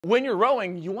When you're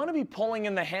rowing, you want to be pulling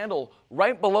in the handle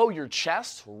right below your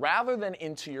chest rather than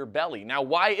into your belly. Now,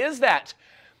 why is that?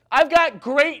 I've got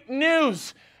great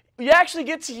news. You actually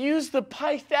get to use the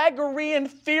Pythagorean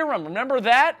theorem. Remember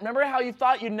that? Remember how you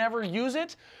thought you'd never use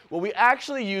it? Well, we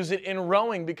actually use it in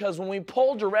rowing because when we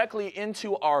pull directly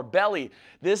into our belly,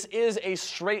 this is a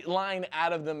straight line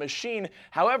out of the machine.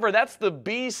 However, that's the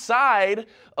B side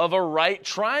of a right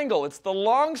triangle. It's the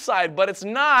long side, but it's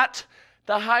not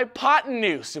the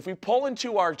hypotenuse. If we pull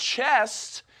into our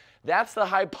chest, that's the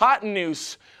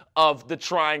hypotenuse of the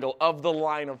triangle, of the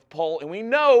line of pull. And we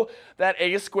know that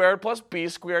a squared plus b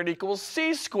squared equals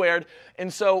c squared.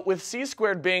 And so with c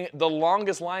squared being the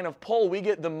longest line of pull, we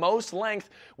get the most length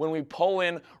when we pull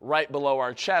in right below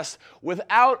our chest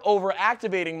without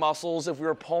overactivating muscles if we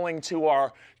were pulling to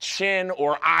our chin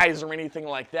or eyes or anything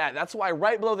like that. That's why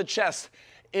right below the chest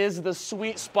is the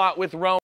sweet spot with rowing.